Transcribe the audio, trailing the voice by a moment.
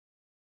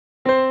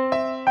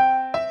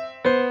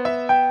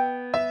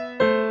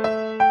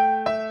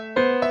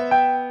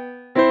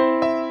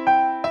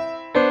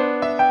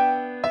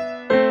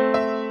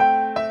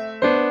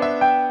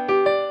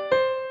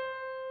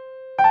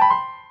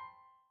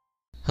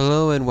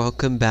Hello and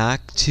welcome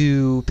back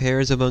to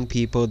Pairs Among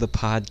People, the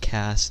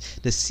podcast,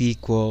 the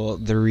sequel,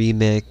 the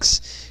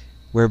remix.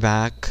 We're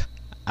back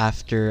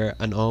after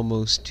an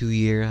almost 2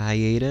 year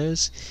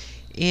hiatus,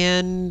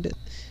 and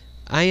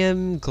I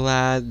am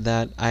glad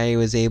that I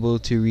was able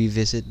to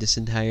revisit this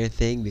entire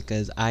thing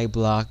because I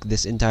blocked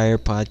this entire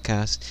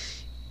podcast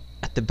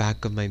at the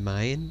back of my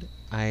mind.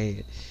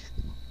 I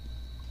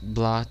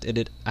blotted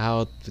it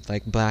out with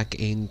like black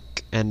ink,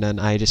 and then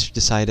I just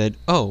decided,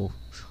 oh,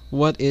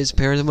 what is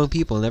Pairs Among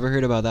People? Never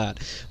heard about that.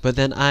 But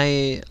then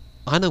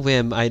on a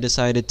whim, I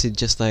decided to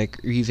just like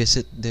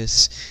revisit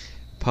this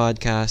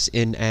podcast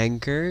in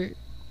Anchor,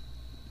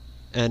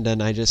 and then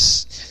I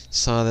just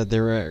saw that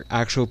there were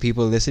actual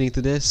people listening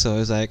to this, so I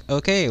was like,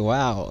 okay,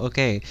 wow,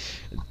 okay.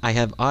 I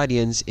have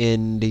audience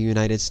in the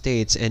United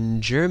States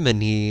and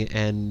Germany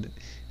and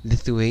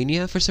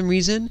Lithuania for some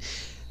reason.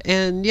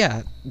 And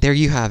yeah, there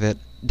you have it.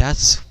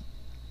 That's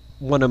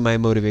one of my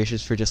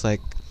motivations for just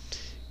like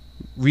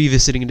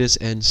revisiting this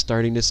and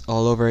starting this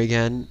all over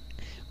again.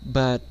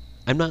 But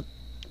I'm not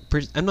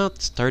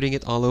starting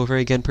it all over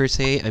again per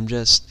se. I'm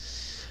just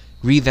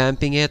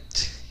revamping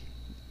it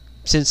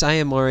since I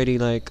am already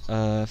like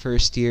a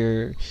first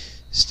year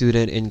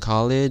student in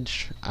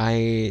college.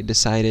 I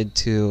decided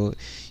to,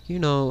 you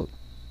know,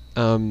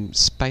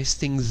 spice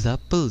things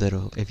up a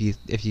little. If you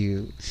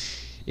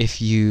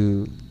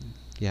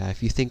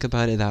think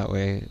about it that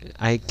way,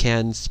 I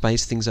can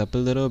spice things up a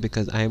little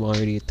because I'm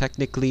already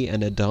technically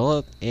an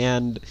adult,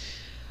 and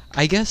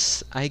I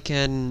guess I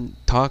can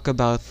talk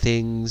about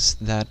things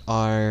that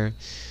are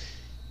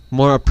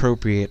more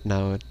appropriate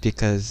now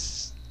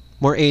because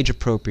more age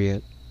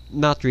appropriate.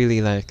 Not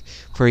really like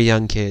for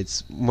young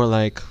kids, more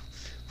like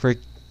for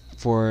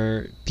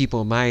for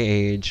people my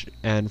age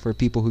and for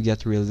people who get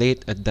to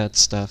relate at that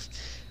stuff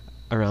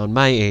around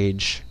my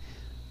age.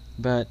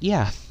 But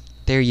yeah,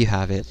 there you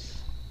have it.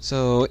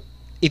 So,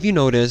 if you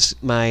notice,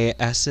 my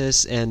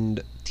S's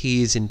and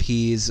T's and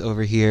P's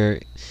over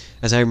here,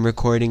 as I'm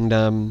recording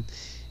them,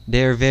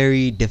 they're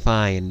very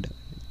defined.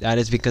 That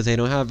is because I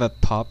don't have a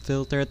pop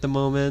filter at the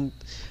moment.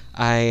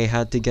 I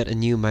had to get a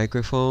new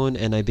microphone,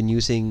 and I've been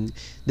using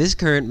this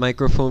current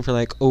microphone for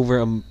like over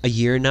a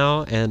year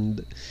now,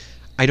 and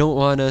I don't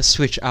want to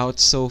switch out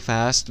so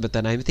fast, but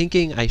then I'm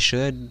thinking I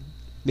should,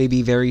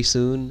 maybe very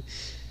soon,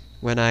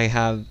 when I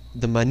have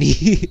the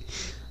money.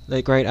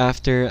 Like right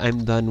after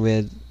I'm done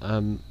with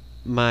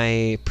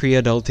my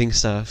pre-adulting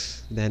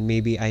stuff, then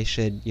maybe I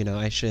should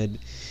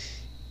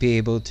be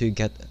able to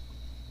get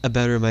a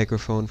better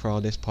microphone for all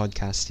this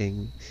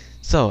podcasting.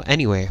 So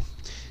anyway,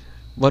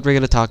 what we're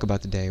gonna talk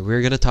about today?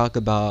 We're gonna talk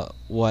about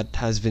what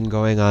has been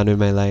going on in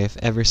my life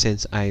ever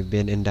since I've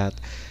been in that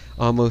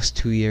almost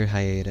 2 year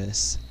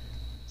hiatus.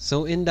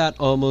 So in that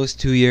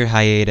almost 2 year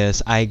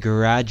hiatus, I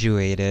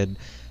graduated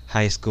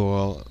high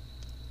school.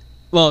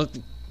 Well,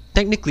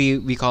 technically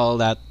we call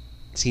that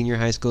senior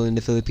high school in the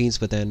Philippines,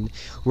 but then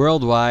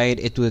worldwide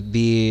it would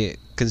be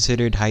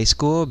considered high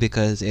school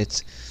because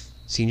it's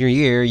senior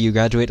year. You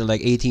graduate at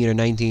like 18 or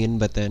 19,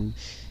 but then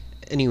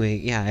anyway,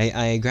 yeah,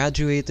 I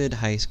graduated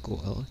high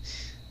school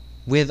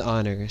with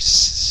honors,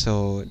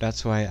 so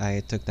that's why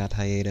I took that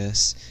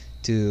hiatus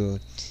to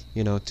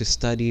to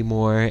study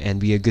more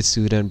and be a good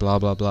student, blah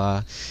blah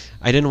blah.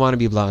 I didn't want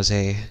to be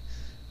blasé,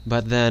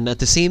 but then at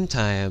the same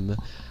time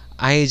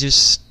I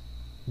just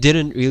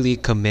didn't really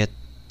commit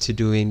to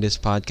doing this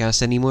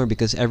podcast anymore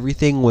because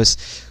everything was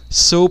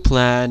so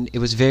planned. It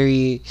was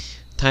very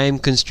time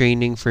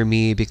constraining for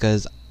me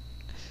because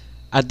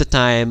at the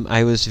time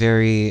I was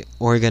very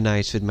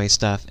organized with my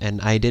stuff, and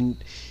I didn't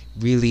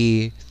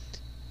really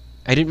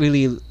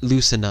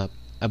loosen up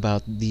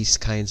about these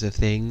kinds of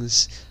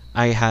things.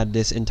 I had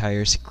this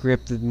entire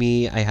script with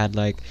me. I had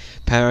like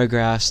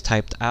paragraphs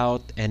typed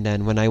out, and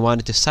then when I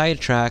wanted to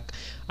sidetrack,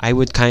 I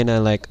would kind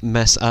of like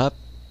mess up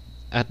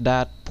at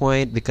that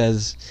point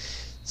because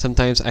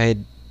sometimes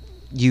I'd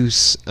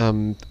use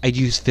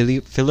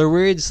filler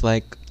words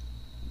like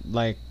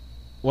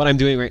what I'm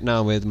doing right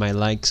now with my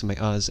likes, my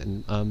uhs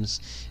and ums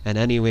and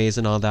anyways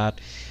and all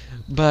that.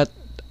 But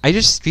I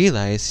just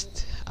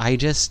realized I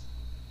just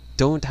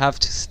don't have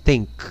to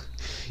think.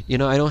 I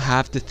don't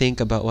have to think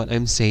about what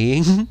I'm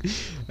saying.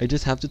 I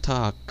just have to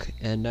talk,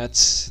 and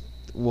that's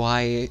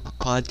why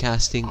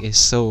podcasting is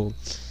so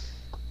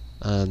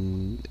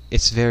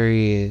it's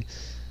very,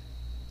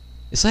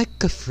 it's like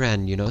a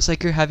friend, it's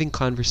like you're having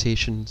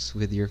conversations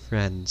with your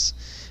friends,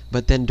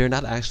 but then they're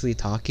not actually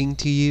talking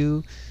to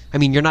you. I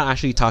mean, you're not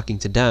actually talking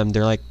to them.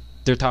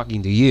 They're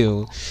talking to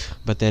you,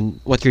 but then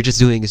what you're just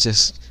doing is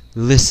just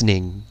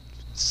listening.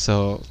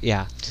 So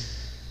yeah.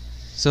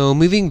 So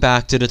moving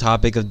back to the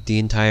topic of the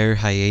entire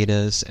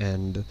hiatus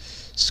and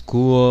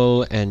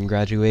school and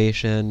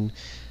graduation,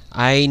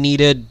 I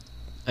needed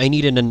I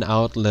needed an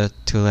outlet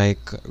to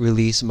like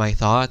release my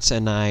thoughts,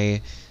 and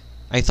I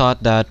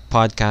thought that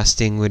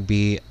podcasting would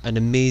be an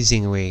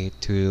amazing way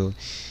to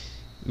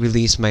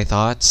release my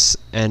thoughts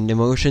and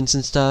emotions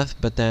and stuff,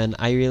 but then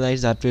I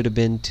realized that would have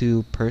been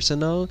too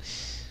personal.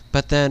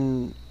 But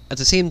then at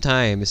the same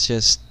time, it's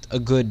just a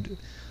good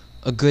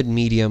a good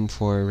medium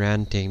for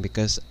ranting,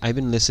 because I've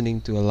been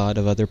listening to a lot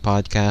of other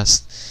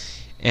podcasts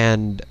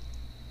and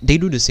they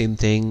do the same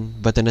thing,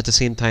 but then at the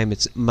same time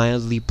it's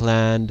mildly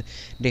planned.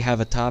 They have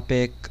a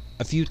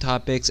few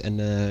topics, and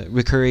a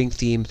recurring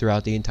theme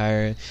throughout the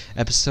entire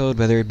episode,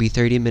 whether it be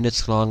 30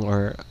 minutes long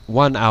or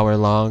 1 hour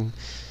long.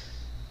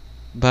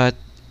 But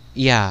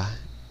yeah,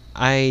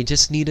 I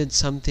just needed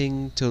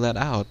something to let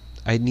out.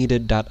 I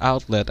needed that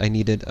outlet. I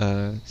needed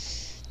a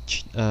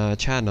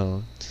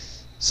channel.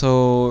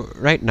 So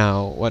right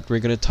now, what we're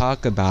gonna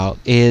talk about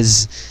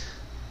is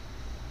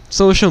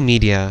social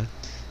media.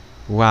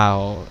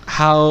 Wow,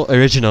 how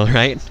original,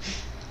 right?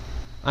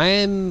 I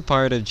am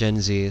part of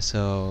Gen Z,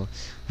 so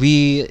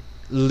we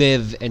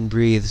live and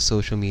breathe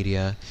social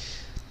media.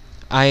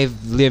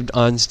 I've lived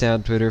on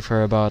Stan Twitter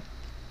for about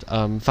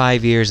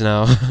 5 years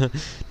now.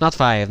 Not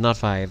five.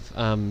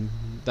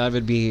 That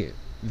would be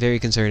very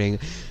concerning.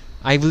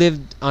 I've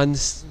lived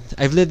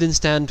in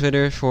Stan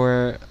Twitter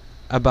for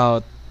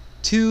about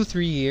 2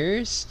 3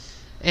 years,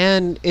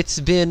 and it's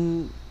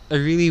been a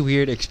really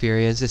weird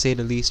experience, to say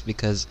the least,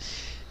 because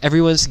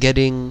everyone's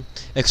getting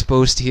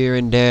exposed here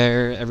and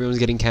there, everyone's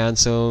getting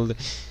cancelled,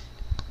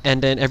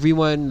 and then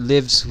everyone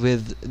lives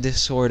with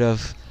this sort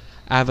of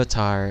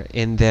avatar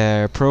in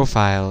their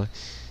profile.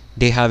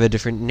 They have a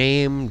different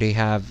name, they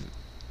have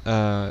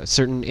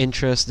certain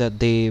interests that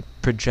they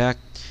project,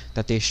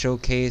 that they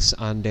showcase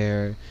on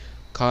their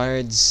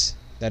cards.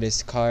 That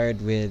is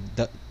card with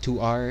the two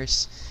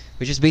R's,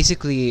 which is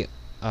basically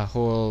a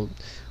whole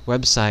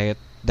website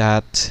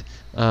that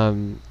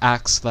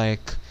acts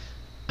like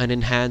an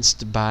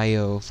enhanced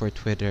bio for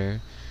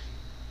Twitter.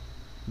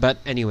 But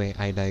anyway,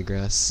 I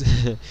digress.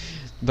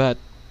 But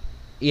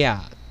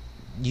yeah,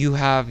 you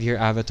have your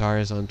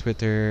avatars on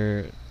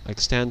Twitter,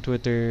 like Stan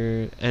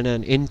Twitter, and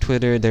then in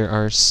Twitter there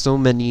are so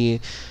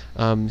many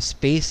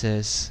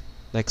spaces,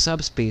 like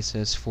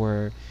subspaces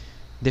for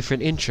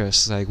different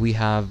interests. Like we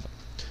have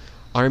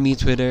Army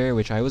Twitter,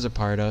 which I was a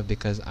part of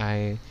because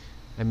I'm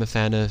a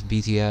fan of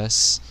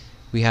BTS.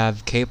 We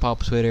have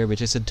K-pop Twitter,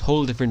 which is a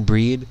whole different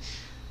breed.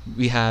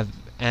 We have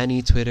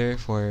Annie Twitter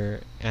for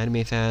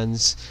anime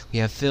fans. We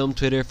have Film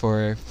Twitter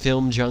for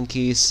film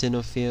junkies,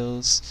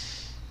 cinephiles.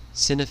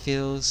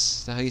 Cinephiles,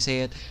 is that how you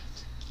say it?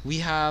 We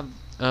have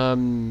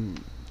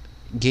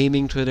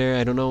gaming Twitter.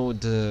 I don't know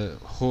the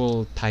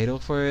whole title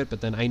for it,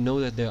 but then I know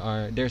that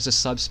there's a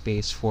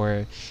subspace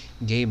for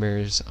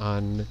gamers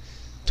on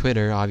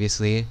Twitter.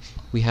 Obviously,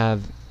 we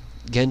have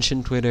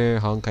Genshin Twitter,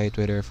 Honkai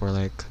Twitter for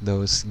like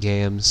those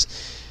games.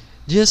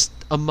 Just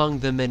among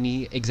the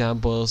many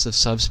examples of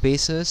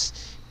subspaces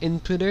in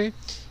Twitter.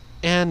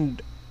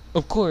 And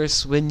of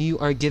course, when you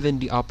are given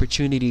the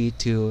opportunity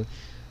to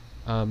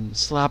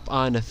slap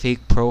on a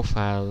fake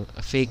profile,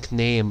 a fake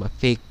name, a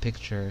fake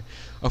picture,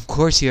 of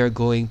course you are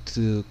going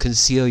to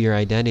conceal your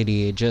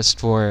identity just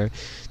for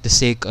the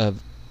sake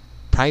of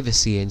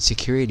privacy and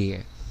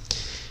security.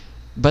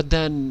 But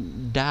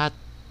then that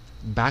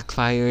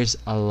backfires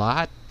a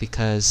lot,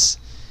 because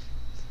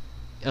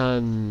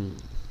um,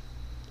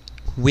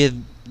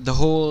 with the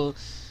whole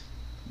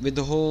with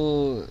the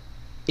whole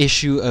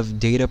issue of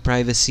data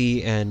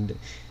privacy and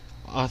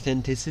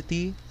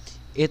authenticity,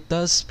 it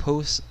does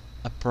pose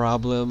a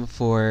problem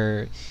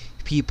for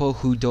people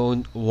who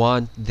don't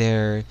want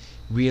their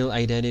real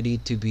identity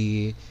to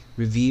be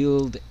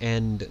revealed,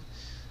 and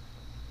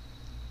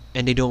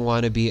they don't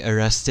want to be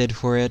arrested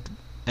for it.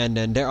 And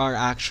then there are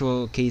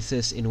actual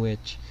cases in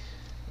which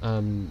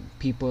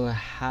people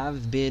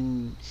have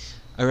been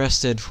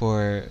arrested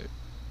for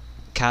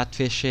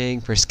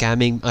catfishing, for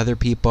scamming other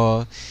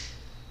people,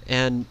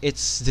 and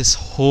it's this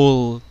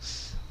whole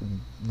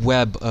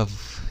web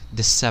of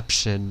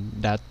deception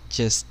that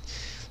just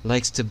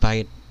likes to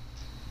bite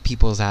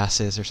people's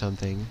asses or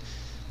something.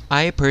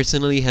 I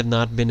personally have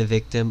not been a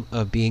victim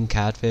of being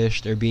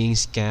catfished or being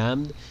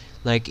scammed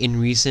like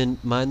in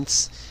recent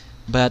months,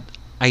 but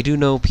I do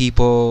know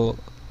people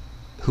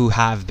who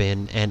have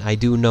been, and I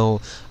do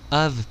know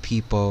of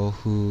people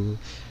who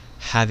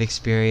have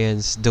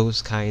experienced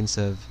those kinds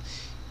of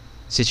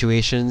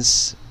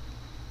situations,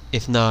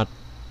 if not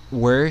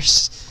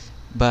worse.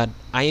 But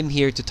I am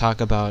here to talk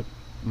about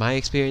my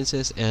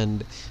experiences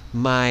and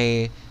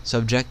my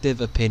subjective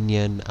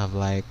opinion of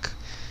like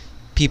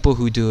people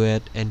who do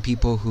it and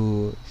people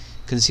who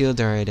conceal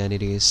their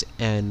identities,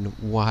 and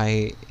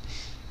why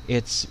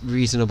it's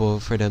reasonable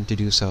for them to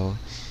do so.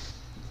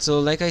 So,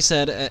 like I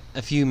said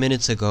a few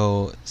minutes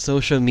ago,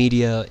 social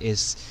media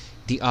is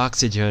the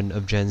oxygen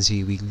of Gen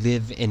Z. We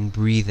live and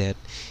breathe it.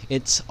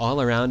 It's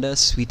all around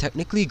us. We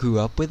technically grew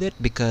up with it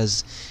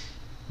because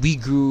we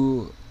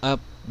grew up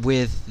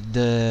with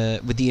the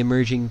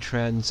emerging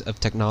trends of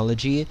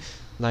technology.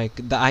 Like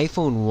the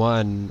iPhone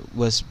 1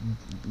 was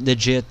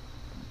legit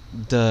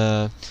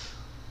the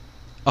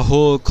a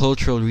whole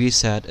cultural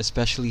reset,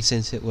 especially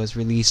since it was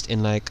released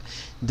in like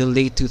the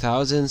late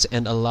 2000s,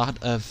 and a lot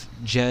of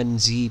Gen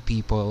Z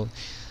people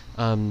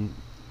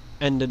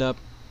ended up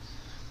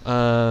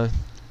uh,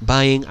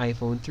 buying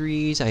iPhone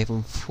 3s,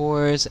 iPhone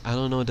 4s. I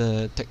don't know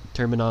the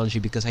terminology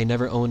because I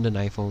never owned an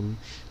iPhone,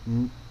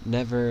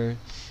 never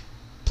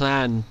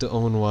plan to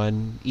own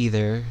one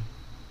either.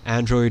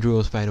 Android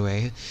rules, by the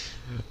way.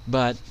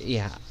 But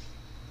yeah,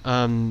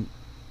 um,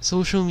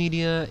 social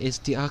media is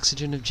the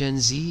oxygen of Gen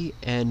Z,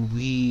 and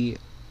we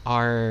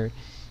are,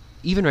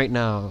 even right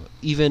now,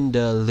 even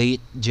the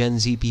late Gen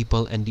Z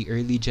people and the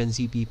early Gen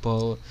Z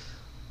people,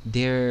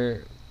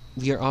 they're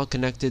we are all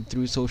connected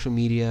through social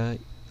media.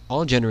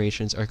 All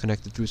generations are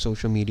connected through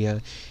social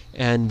media,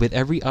 and with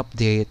every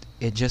update,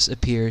 it just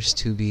appears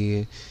to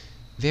be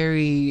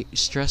very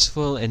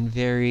stressful and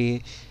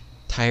very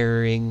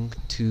tiring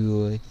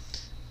to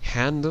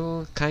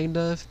handle, kind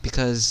of,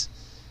 because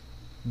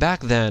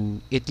back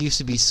then it used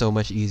to be so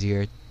much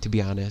easier, to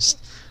be honest,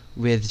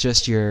 with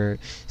just your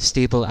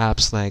staple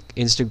apps like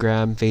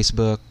Instagram,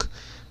 Facebook,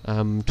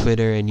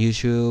 Twitter, and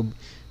YouTube.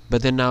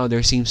 But then now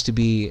there seems to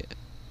be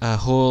a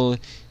whole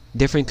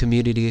different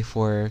community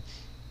for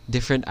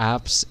different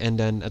apps, and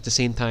then at the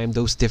same time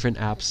those different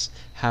apps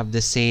have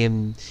the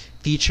same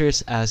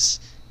features as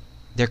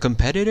their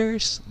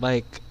competitors.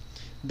 Like,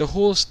 the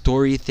whole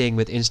story thing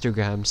with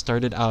Instagram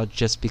started out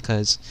just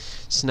because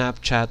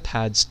Snapchat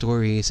had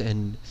stories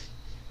and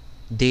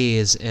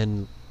days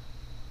and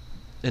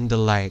the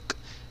like,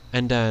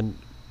 and then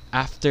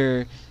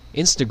after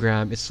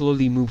Instagram it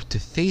slowly moved to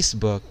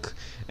Facebook,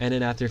 and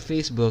then after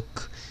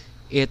Facebook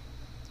it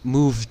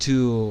moved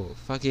to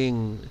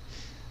fucking,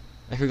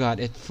 I forgot,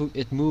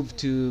 it moved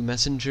to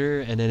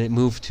Messenger, and then it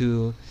moved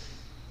to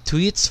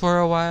tweets for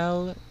a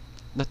while.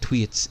 Not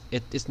tweets.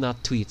 It's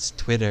not tweets.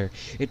 Twitter.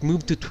 It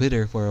moved to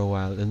Twitter for a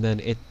while, and then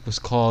it was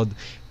called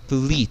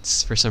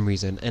Fleets for some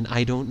reason, and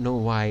I don't know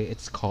why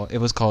it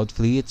was called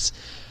Fleets.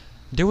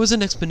 There was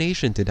an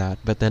explanation to that,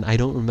 but then I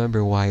don't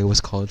remember why it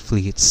was called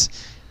Fleets.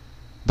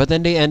 But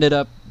then they ended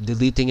up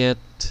deleting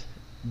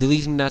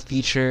that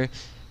feature,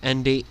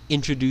 and they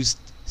introduced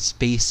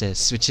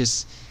Spaces, which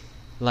is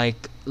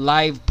like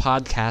live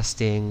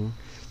podcasting,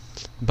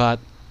 but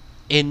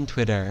in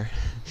Twitter.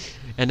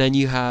 And then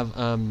you have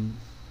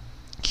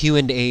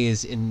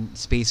Q&As in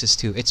Spaces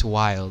too. It's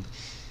wild.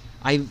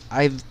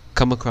 I've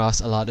come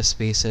across a lot of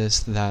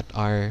Spaces that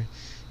are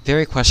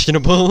very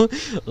questionable.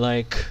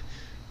 like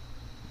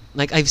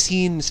I've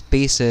seen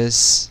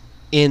Spaces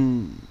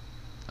in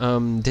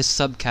this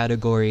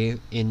subcategory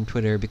in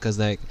Twitter, because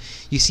like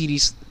you see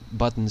these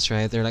buttons,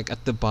 right? They're like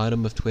at the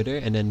bottom of Twitter,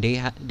 and then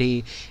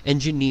they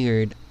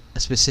engineered a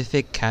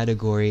specific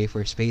category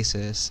for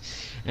Spaces.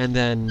 And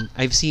then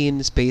I've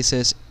seen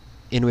Spaces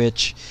in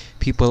which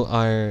people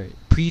are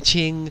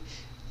preaching,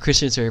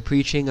 Christians are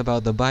preaching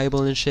about the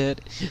Bible and shit.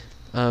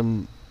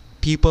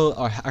 People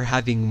are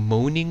having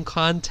moaning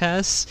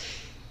contests,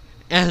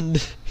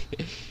 and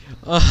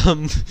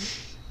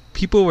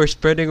people were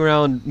spreading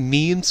around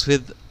memes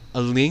with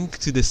a link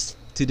to this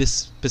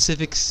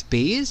specific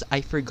space. I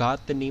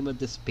forgot the name of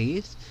the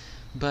space,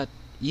 but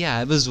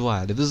yeah, it was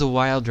wild. It was a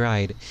wild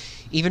ride.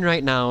 Even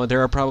right now, there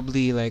are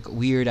probably like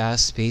weird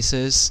ass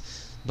spaces,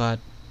 but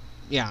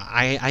yeah,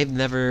 I've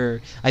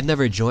never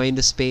joined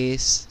a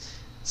space.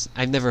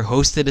 I've never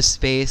hosted a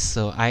space,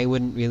 so I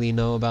wouldn't really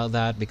know about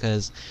that,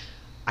 because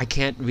I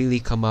can't really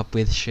come up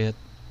with shit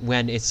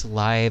when it's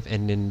live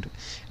and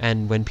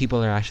when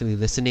people are actually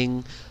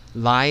listening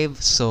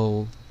live.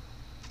 So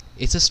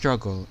it's a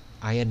struggle.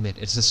 I admit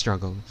it's a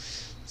struggle.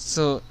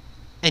 So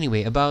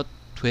anyway, about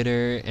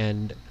Twitter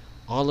and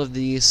all of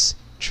these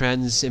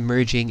trends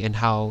emerging and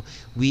how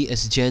we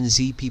as Gen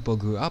Z people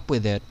grew up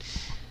with it.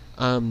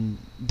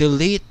 The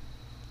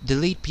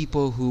late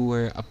people who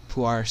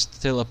are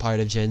still a part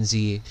of Gen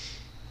Z,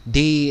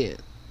 they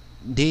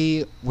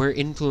were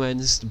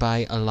influenced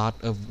by a lot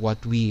of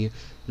what we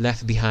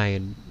left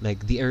behind,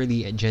 like the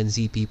early Gen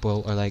Z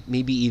people, or like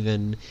maybe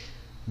even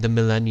the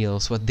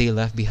millennials, what they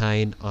left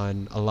behind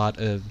on a lot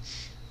of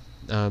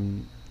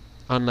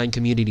online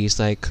communities,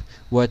 like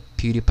what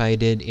PewDiePie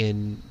did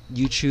in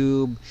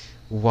YouTube,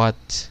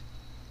 what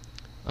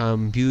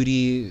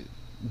beauty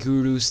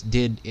gurus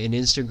did in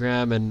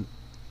Instagram and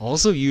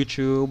also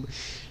YouTube.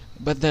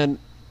 But then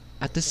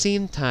at the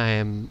same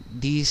time,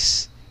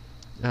 these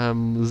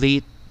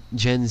late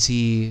Gen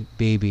Z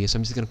babies,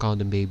 I'm just gonna call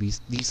them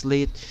babies, these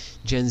late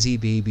Gen Z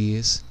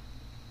babies,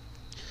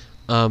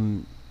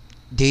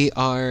 they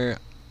are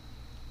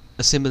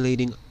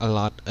assimilating a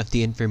lot of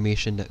the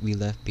information that we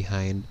left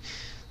behind,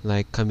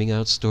 like coming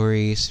out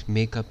stories,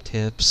 makeup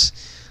tips,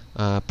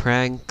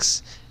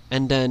 pranks,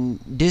 and then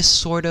this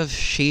sort of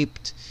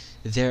shaped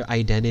their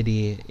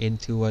identity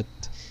into what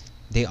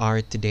they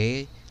are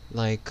today.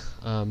 Like,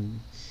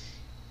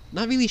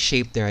 not really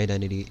shaped their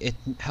identity, it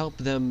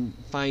helped them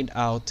find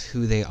out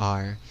who they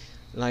are.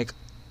 Like,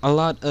 a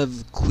lot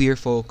of queer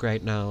folk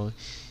right now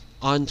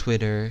on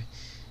Twitter,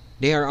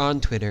 they are on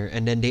Twitter,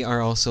 and then they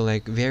are also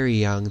like very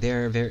young.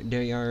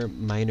 They are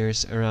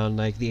minors around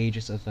like the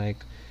ages of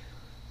like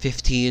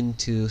 15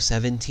 to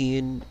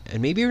 17,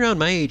 and maybe around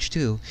my age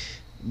too.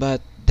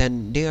 But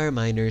then they are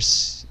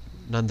minors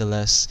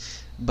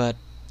nonetheless. But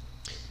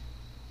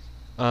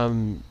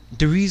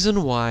the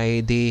reason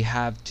why they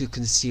have to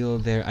conceal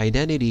their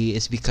identity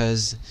is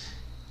because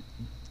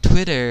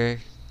Twitter,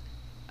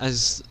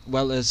 as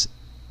well as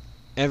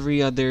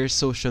every other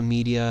social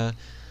media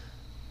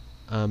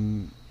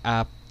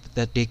app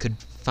that they could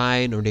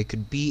find or they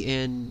could be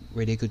in,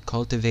 where they could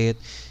cultivate.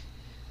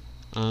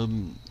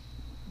 Um,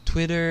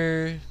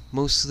 Twitter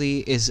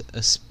mostly is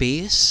a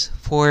space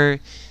for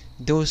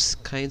those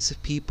kinds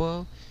of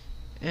people,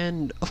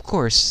 and of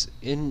course,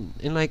 in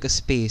like a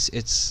space,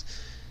 it's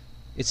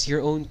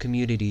your own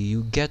community.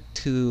 You get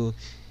to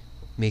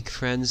make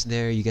friends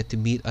there. You get to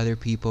meet other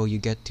people. You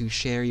get to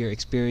share your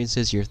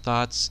experiences, your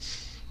thoughts.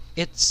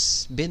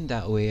 It's been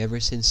that way ever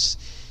since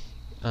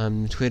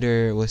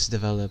Twitter was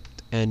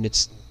developed, and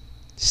it's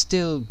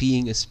still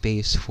being a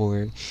space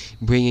for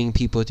bringing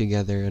people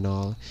together and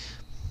all.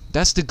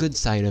 That's the good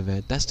side of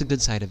it. That's the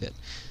good side of it.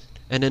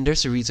 And then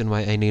there's a reason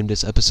why I named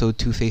this episode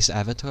Two-Faced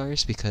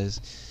Avatars, because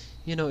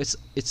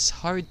it's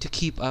hard to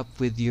keep up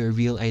with your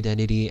real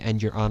identity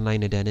and your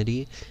online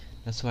identity.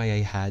 That's why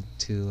I had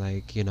to,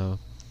 like,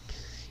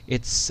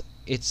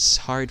 it's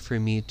hard for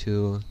me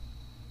to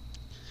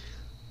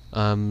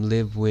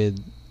live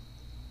with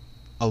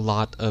a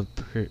lot of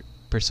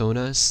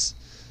personas,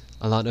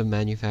 a lot of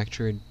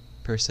manufactured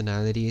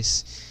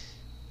personalities,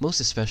 most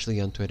especially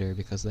on Twitter,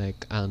 because,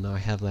 like, I don't know, I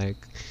have like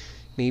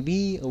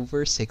maybe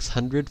over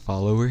 600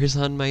 followers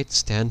on my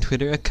Stan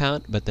Twitter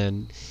account, but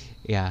then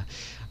yeah,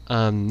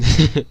 um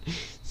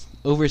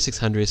over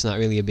 600 is not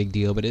really a big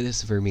deal, but it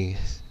is for me.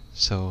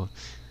 So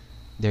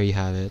there you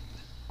have it.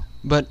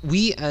 But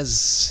we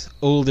as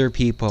older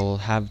people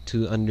have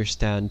to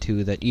understand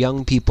too that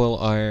young people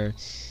are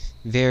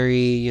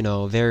very,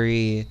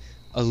 very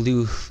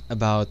aloof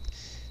about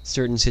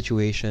certain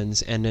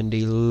situations, and then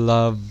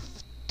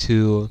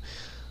to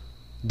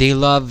they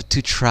love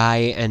to try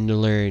and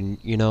learn.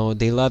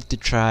 They love to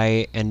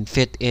try and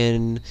fit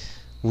in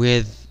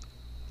with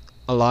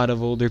a lot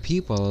of older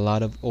people, a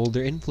lot of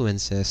older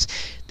influences.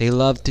 They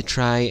love to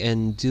try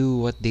and do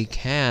what they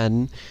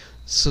can,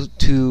 so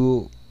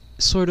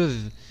sort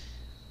of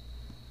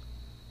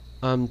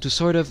to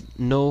sort of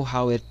know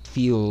how it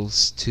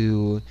feels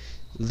to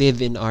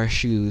live in our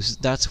shoes.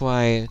 That's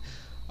why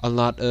a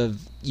lot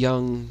of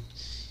young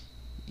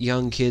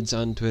kids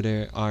on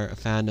Twitter are a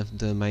fan of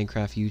the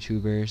Minecraft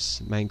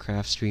YouTubers,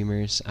 Minecraft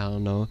streamers, I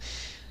don't know.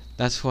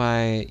 That's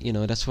why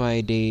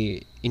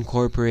they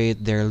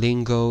incorporate their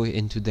lingo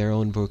into their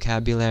own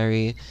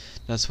vocabulary.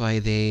 That's why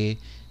they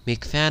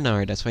make fan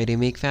art. That's why they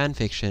make fan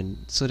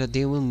fiction, so that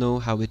they will know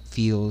how it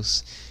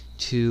feels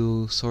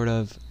to sort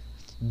of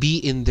be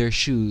in their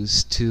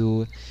shoes,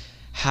 to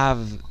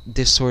have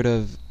this sort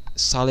of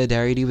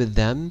solidarity with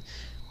them.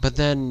 But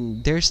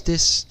then there's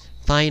this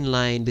fine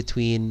line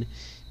between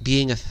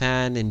being a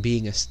fan and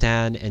being a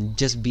stan and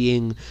just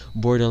being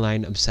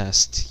borderline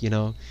obsessed,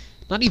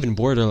 Not even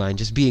borderline,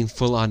 just being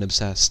full on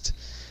obsessed.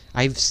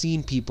 I've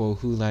seen people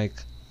who, like,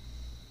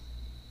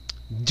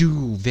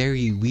 do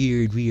very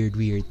weird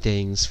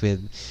things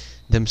with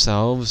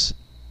themselves,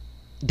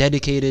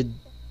 dedicated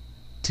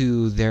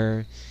to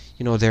their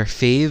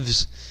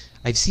faves.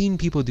 I've seen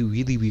people do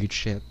really weird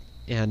shit,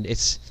 and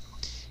it's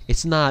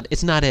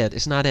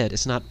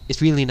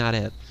really not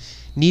it.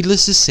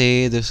 Needless to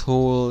say, this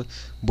whole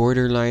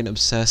borderline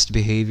obsessed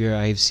behavior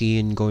I've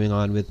seen going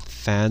on with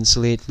fans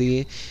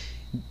lately,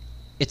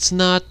 it's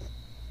not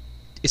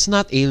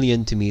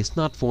alien to me. It's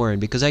not foreign,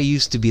 because I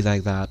used to be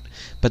like that.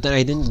 But then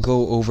I didn't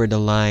go over the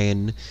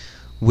line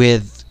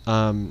with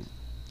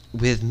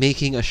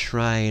making a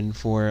shrine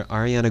for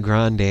Ariana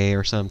Grande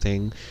or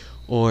something,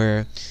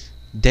 or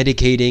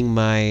dedicating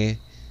my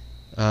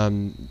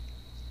not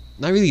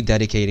really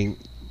dedicating.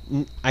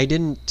 I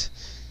didn't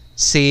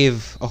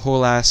save a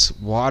whole ass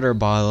water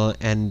bottle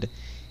and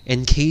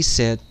encase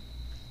it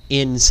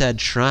in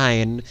said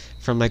shrine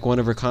from, like, one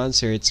of her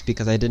concerts,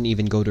 because I didn't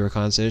even go to her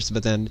concerts.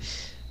 But then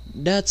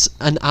that's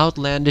an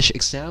outlandish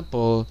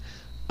example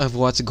of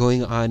what's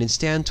going on in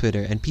Stan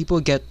Twitter, and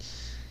people get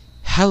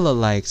hella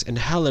likes and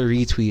hella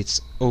retweets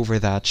over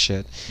that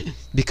shit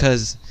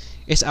because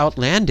it's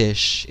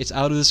outlandish. It's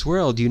out of this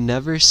world. You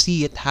never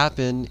see it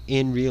happen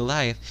in real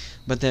life.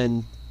 But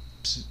then,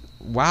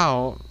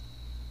 wow,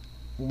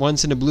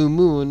 once in a blue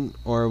moon,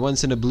 or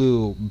once in a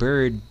blue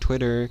bird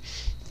Twitter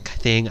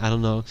thing, I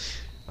don't know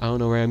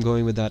where I'm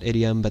going with that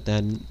idiom, but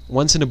then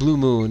once in a blue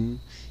moon,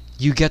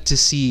 you get to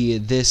see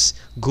this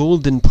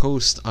golden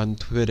post on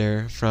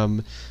Twitter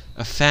from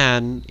a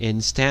fan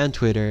in Stan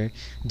Twitter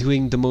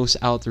doing the most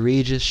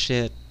outrageous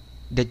shit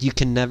that you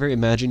can never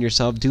imagine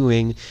yourself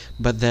doing,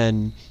 but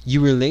then you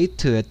relate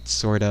to it,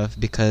 sort of,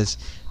 because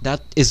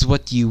that is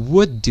what you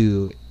would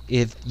do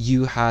if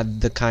you had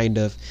the kind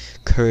of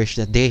courage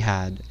that they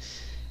had.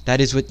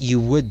 That is what you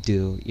would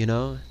do,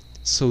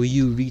 So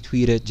you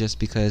retweet it just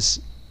because,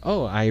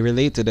 oh, I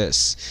relate to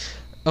this.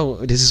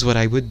 Oh, this is what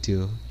I would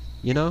do,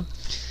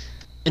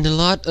 And a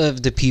lot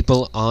of the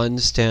people on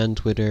Stan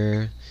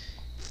Twitter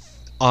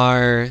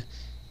are,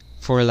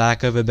 for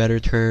lack of a better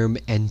term,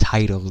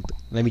 entitled.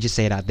 Let me just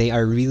say that. They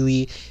are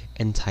really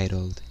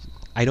entitled.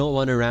 I don't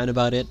want to rant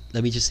about it.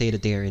 Let me just say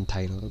that they are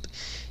entitled.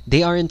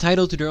 They are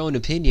entitled to their own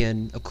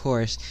opinion, of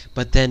course,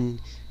 but then,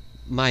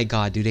 my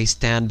God, do they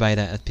stand by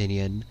that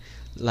opinion?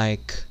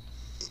 Like,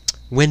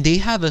 when they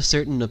have a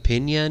certain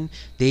opinion,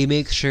 they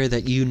make sure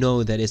that you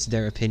know that it's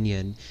their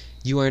opinion.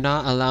 You are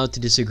not allowed to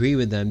disagree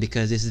with them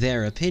because it's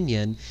their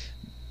opinion.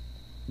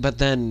 But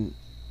then,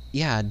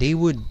 yeah, they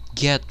would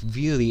get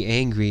really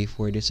angry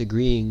for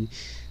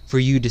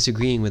you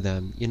disagreeing with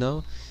them, you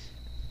know?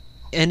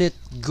 And it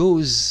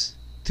goes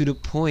to the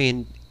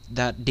point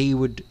that they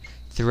would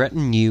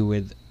threaten you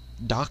with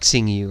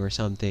doxing you or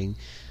something.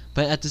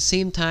 But at the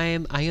same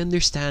time, I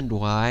understand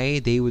why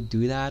they would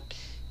do that.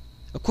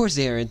 Of course,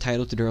 they are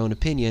entitled to their own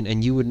opinion,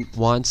 and you wouldn't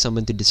want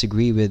someone to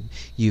disagree with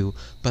you.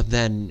 But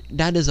then,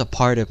 that is a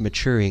part of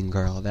maturing,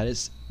 girl. That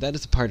is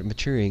a part of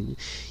maturing.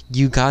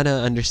 You gotta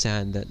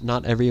understand that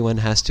not everyone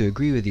has to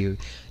agree with you.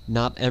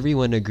 Not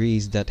everyone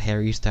agrees that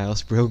Harry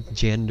Styles broke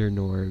gender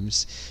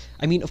norms.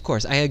 I mean, of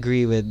course, I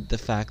agree with the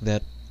fact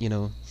that,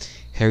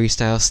 Harry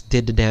Styles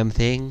did the damn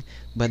thing,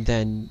 but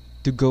then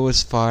to go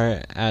as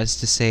far as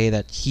to say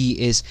that he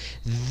is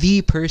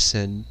the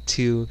person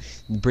to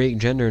break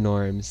gender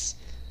norms,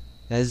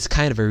 that is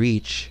kind of a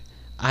reach.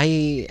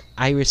 I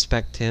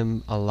respect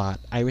him a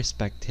lot. I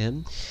respect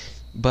him,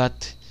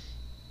 but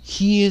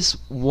he is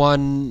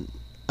one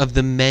of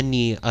the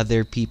many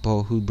other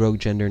people who broke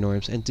gender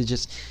norms, and to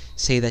just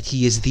say that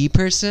he is the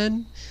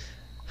person,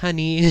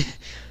 honey,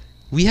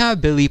 we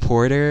have Billy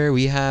Porter,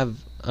 we have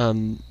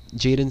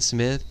Jaden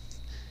Smith.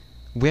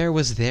 Where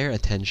was their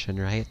attention,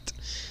 right?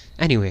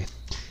 Anyway,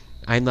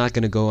 I'm not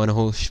gonna go on a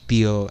whole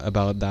spiel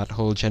about that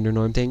whole gender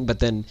norm thing, but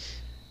then,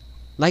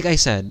 like I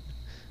said,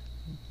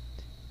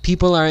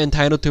 people are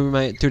entitled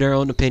to their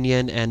own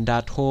opinion, and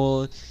that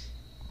whole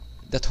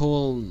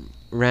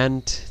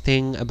rant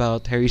thing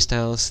about Harry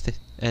Styles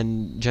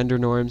and gender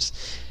norms,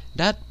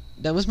 that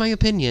was my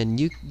opinion.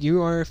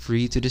 You are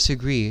free to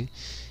disagree,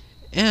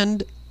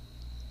 and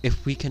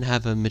if we can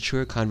have a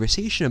mature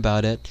conversation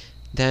about it,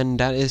 then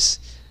that is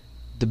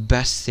the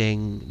best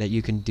thing that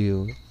you can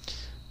do.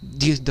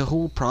 The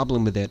whole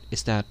problem with it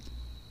is that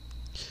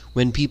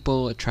when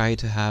people try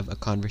to have a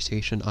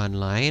conversation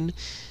online,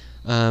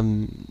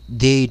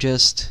 they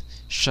just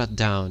shut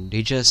down.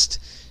 They just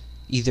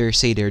either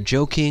say they're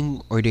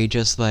joking, or they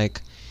just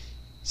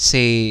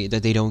say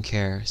that they don't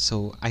care.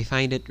 So I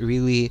find it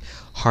really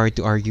hard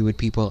to argue with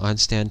people on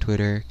Stan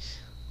Twitter,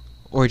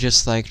 or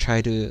just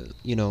try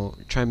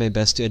my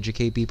best to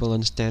educate people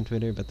on Stan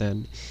Twitter, but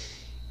then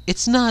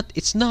it's not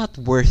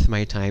worth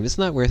my time. It's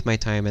not worth my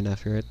time and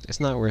effort. It's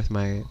not worth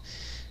my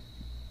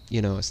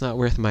it's not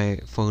worth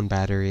my phone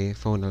battery,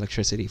 phone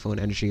electricity, phone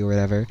energy, or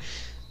whatever.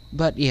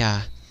 But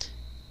yeah,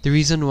 the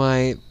reason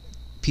why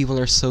people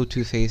are so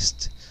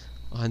two-faced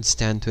on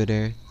Stan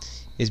Twitter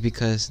is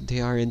because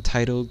they are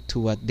entitled to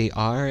what they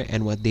are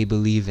and what they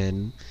believe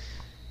in.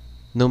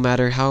 No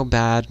matter how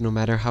bad, no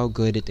matter how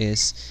good it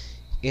is,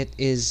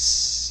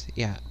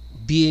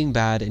 being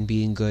bad and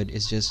being good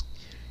is just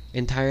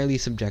entirely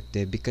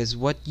subjective, because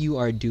what you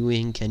are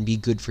doing can be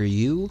good for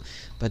you,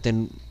 but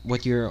then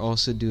what you're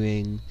also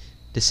doing,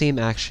 the same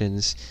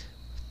actions,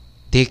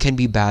 they can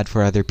be bad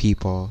for other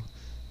people.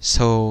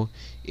 So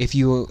if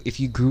you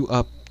grew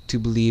up to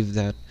believe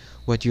that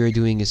what you're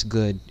doing is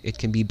good, it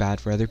can be bad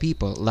for other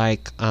people,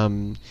 like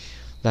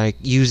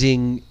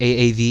using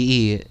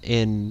AAVE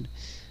in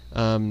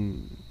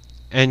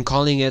and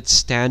calling it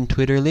Stan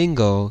Twitter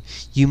lingo.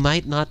 You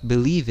might not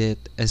believe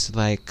it as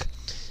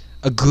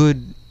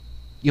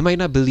you might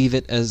not believe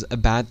it as a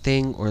bad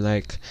thing,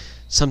 or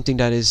something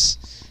that is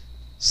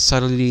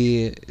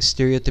subtly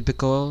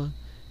stereotypical,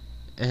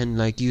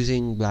 and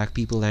using black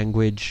people's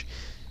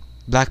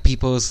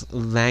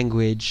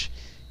language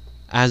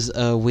as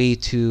a way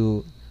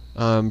to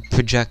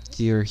project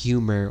your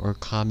humor or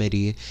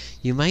comedy.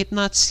 You might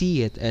not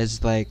see it as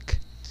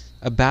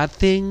a bad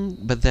thing,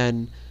 but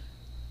then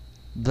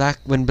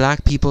when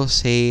black people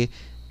say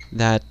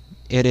that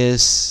it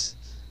is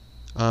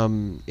a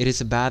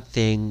bad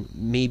thing,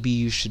 maybe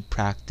you should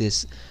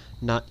practice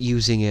not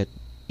using it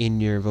in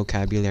your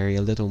vocabulary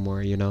a little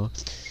more,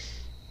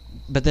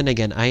 But then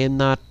again, I'm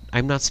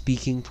not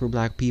speaking for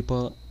black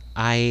people.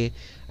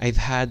 I've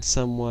had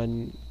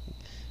someone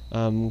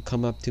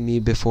come up to me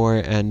before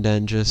and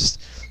then just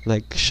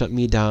shut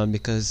me down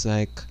because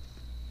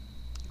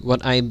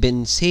what I've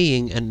been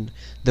saying and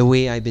the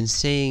way I've been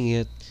saying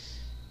it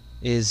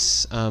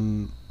is a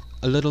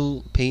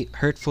little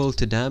hurtful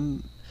to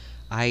them.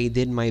 I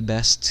did my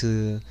best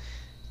to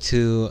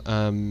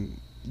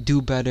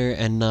do better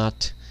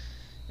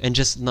and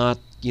just not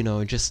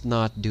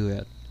do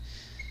it.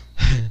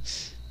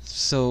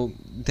 So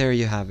there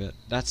you have it.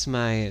 That's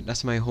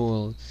my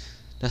whole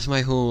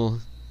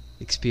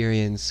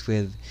experience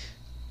with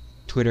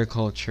Twitter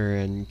culture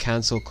and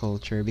cancel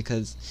culture,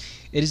 because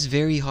it is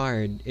very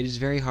hard. It is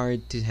very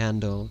hard to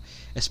handle,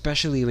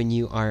 especially when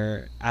you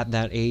are at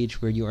that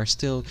age where you are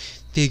still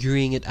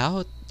figuring it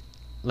out.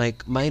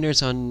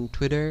 Minors on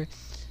Twitter,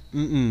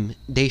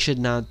 they should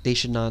not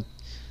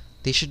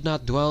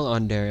dwell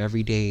on there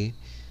every day.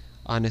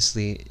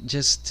 Honestly,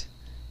 just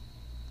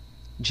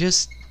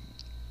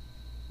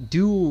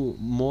do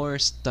more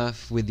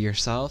stuff with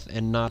yourself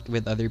and not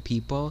with other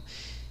people,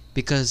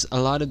 because a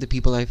lot of the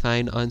people I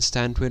find on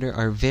Stan Twitter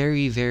are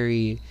very,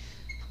 very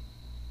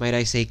might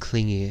I say,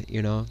 clingy,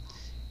 you know?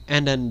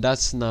 And then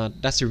that's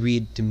a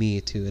read to me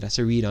too. That's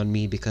a read on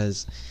me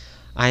because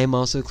I am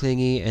also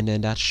clingy, and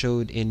then that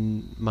showed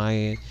in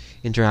my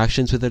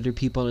interactions with other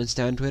people on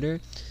Stan Twitter.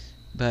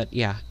 But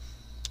yeah,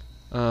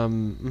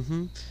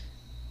 um,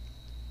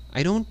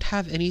 I don't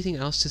have anything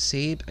else to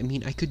say. I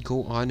mean, I could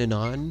go on and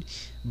on,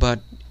 but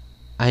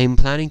I'm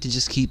planning to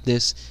just keep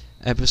this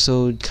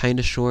episode kind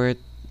of short,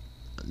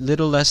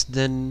 little less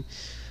than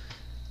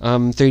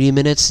 30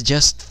 minutes,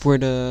 just for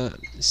the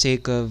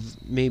sake of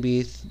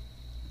maybe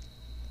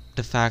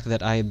the fact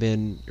that I've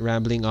been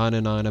rambling on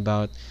and on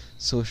about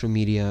social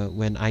media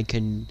when I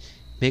can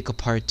make a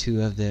part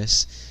 2 of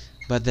this,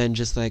 but then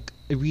just like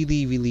a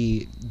really,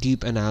 really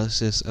deep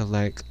analysis of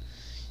like,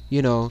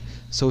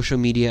 social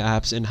media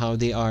apps and how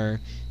they are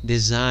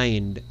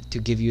designed to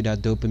give you that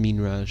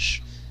dopamine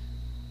rush.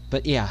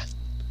 But yeah,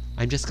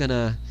 I'm just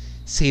gonna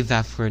save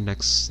that for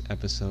next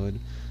episode.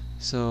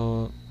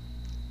 So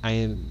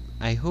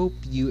I hope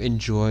you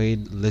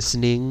enjoyed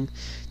listening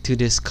to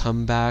this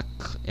comeback,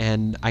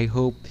 and I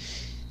hope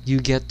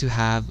you get to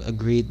have a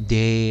great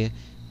day,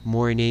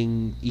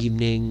 morning,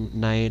 evening,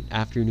 night,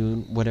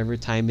 afternoon, whatever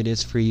time it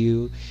is for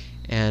you.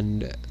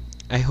 And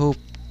I hope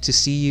to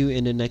see you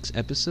in the next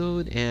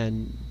episode,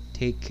 and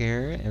take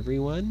care,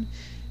 everyone.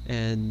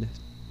 And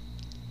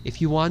if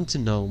you want to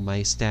know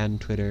my Stan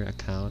Twitter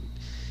account,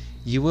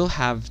 you will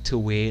have to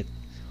wait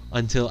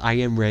until I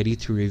am ready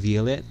to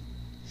reveal it,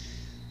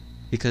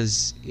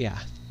 because yeah,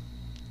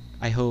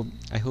 I hope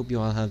you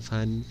all have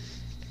fun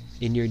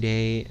in your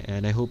day,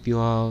 and I hope you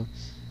all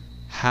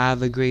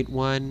have a great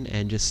one,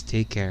 and just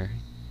take care.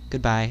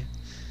 Goodbye.